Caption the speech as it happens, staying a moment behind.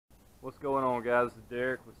What's going on, guys? This is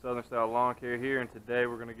Derek with Southern Style Lawn Care here, and today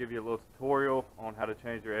we're going to give you a little tutorial on how to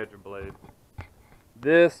change your edger blade.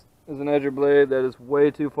 This is an edger blade that is way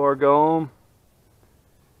too far gone.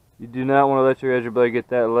 You do not want to let your edger blade get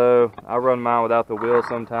that low. I run mine without the wheel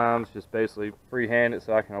sometimes, just basically freehand it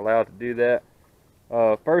so I can allow it to do that.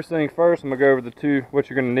 First thing first, I'm going to go over what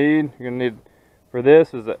you're going to need. You're going to need for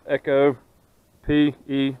this is an Echo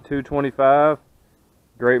PE225.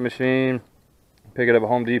 Great machine. Pick it up at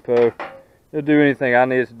Home Depot. It'll do anything I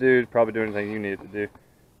need it to do. Probably do anything you need it to do.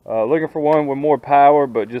 Looking for one with more power,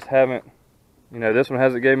 but just haven't, this one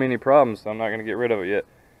hasn't gave me any problems, so I'm not going to get rid of it yet.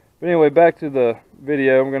 But anyway, back to the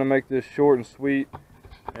video. I'm going to make this short and sweet,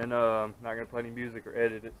 and not going to play any music or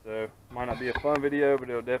edit it, so it might not be a fun video, but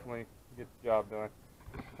it'll definitely get the job done.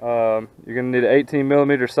 You're going to need an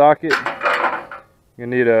 18mm socket. You're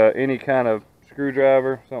going to need any kind of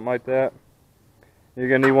screwdriver, something like that. You're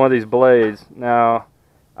going to need one of these blades. Now,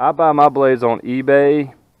 I buy my blades on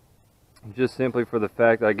eBay just simply for the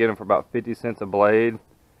fact that I get them for about 50 cents a blade.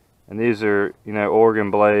 And these are, Oregon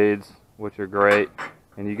blades, which are great.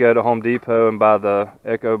 And you go to Home Depot and buy the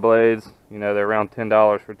Echo blades, they're around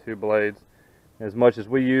 $10 for 2 blades. As much as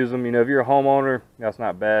we use them, if you're a homeowner, that's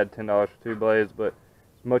not bad, $10 for 2 blades. But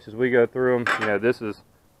as much as we go through them, this is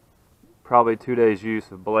probably 2 days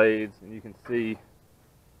use of blades. And you can see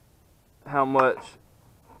how much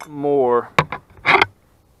more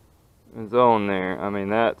is on there. I mean,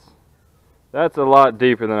 that's a lot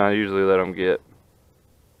deeper than I usually let them get.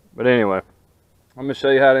 But anyway, I'm going to show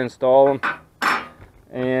you how to install them,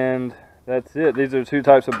 and that's it. These are 2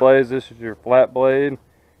 types of blades. This is your flat blade.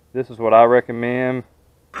 This is what I recommend.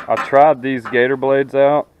 I tried these gator blades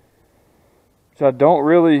out, which I don't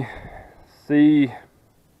really see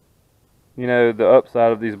the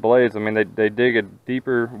upside of these blades. I mean, they dig a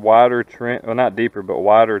deeper, wider trench. Well, not deeper, but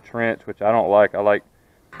wider trench, which I don't like. I like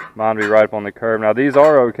mine to be right up on the curb. Now, these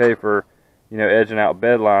are okay for, edging out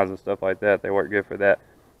bed lines and stuff like that. They work good for that.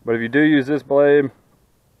 But if you do use this blade,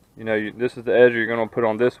 this is the edge you're going to put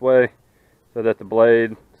on this way so that the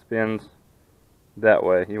blade spins that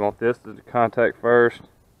way. You want this to contact first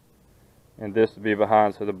and this to be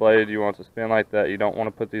behind. So the blade, you want to spin like that. You don't want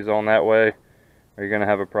to put these on that way or you're going to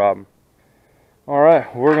have a problem.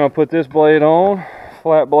 Alright, we're going to put this blade on,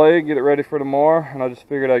 flat blade, get it ready for tomorrow, and I just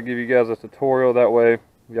figured I'd give you guys a tutorial, that way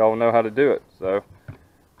y'all know how to do it. So,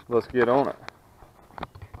 let's get on it.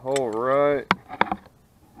 Alright,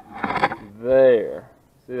 there.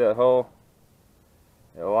 See that hole?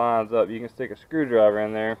 It lines up. You can stick a screwdriver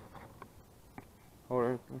in there. Hold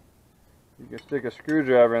on. You can stick a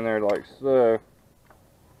screwdriver in there like so.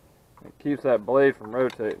 It keeps that blade from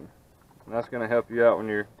rotating. And that's going to help you out when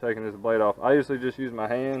you're taking this blade off. I usually just use my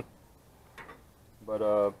hand, but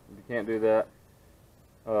if you can't do that,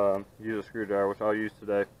 use a screwdriver, which I'll use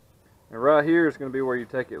today. And right here is going to be where you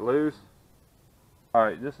take it loose.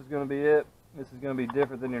 Alright, this is going to be it. This is going to be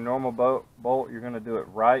different than your normal bolt. You're going to do it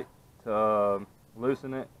right to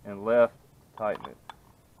loosen it and left to tighten it.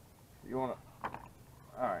 You want to,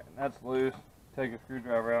 alright, that's loose. Take a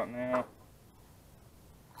screwdriver out now.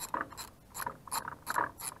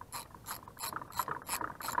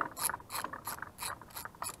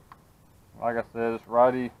 Like I said, it's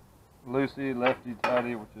righty loosey, lefty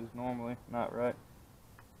tighty, which is normally not right.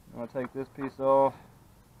 You want to take this piece off,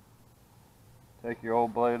 take your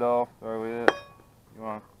old blade off, throw it. You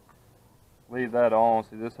want to leave that on.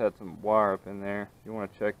 See, this had some wire up in there. You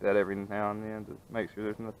want to check that every now and then to make sure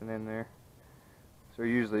there's nothing in there. So there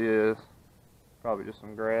usually is. Probably just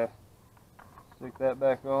some grass. Stick that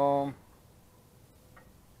back on.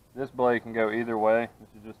 This blade can go either way. This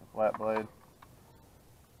is just a flat blade.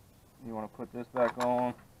 You want to put this back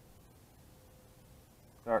on,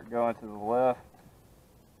 start going to the left,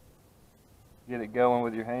 get it going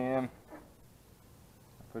with your hand,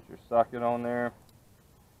 put your socket on there,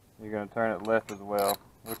 you're going to turn it left as well,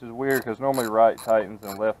 which is weird because normally right tightens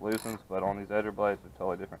and left loosens, but on these edger blades they're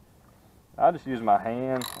totally different. I just use my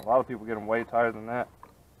hand. A lot of people get them way tighter than that,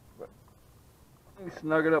 but you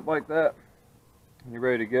snug it up like that and you're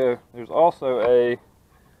ready to go. There's also a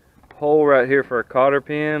hole right here for a cotter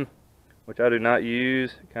pin, which I do not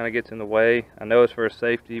use. It kind of gets in the way. I know it's for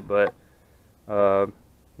safety, but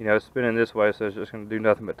it's spinning this way, so it's just going to do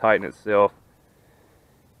nothing but tighten itself.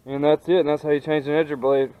 And that's it, and that's how you change an edger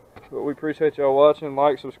blade. But we appreciate y'all watching.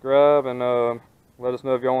 Like, subscribe, and let us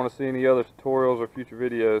know if y'all want to see any other tutorials or future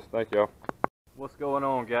videos. Thank y'all. What's going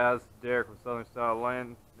on, guys? Derek with Southern Style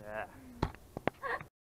Land.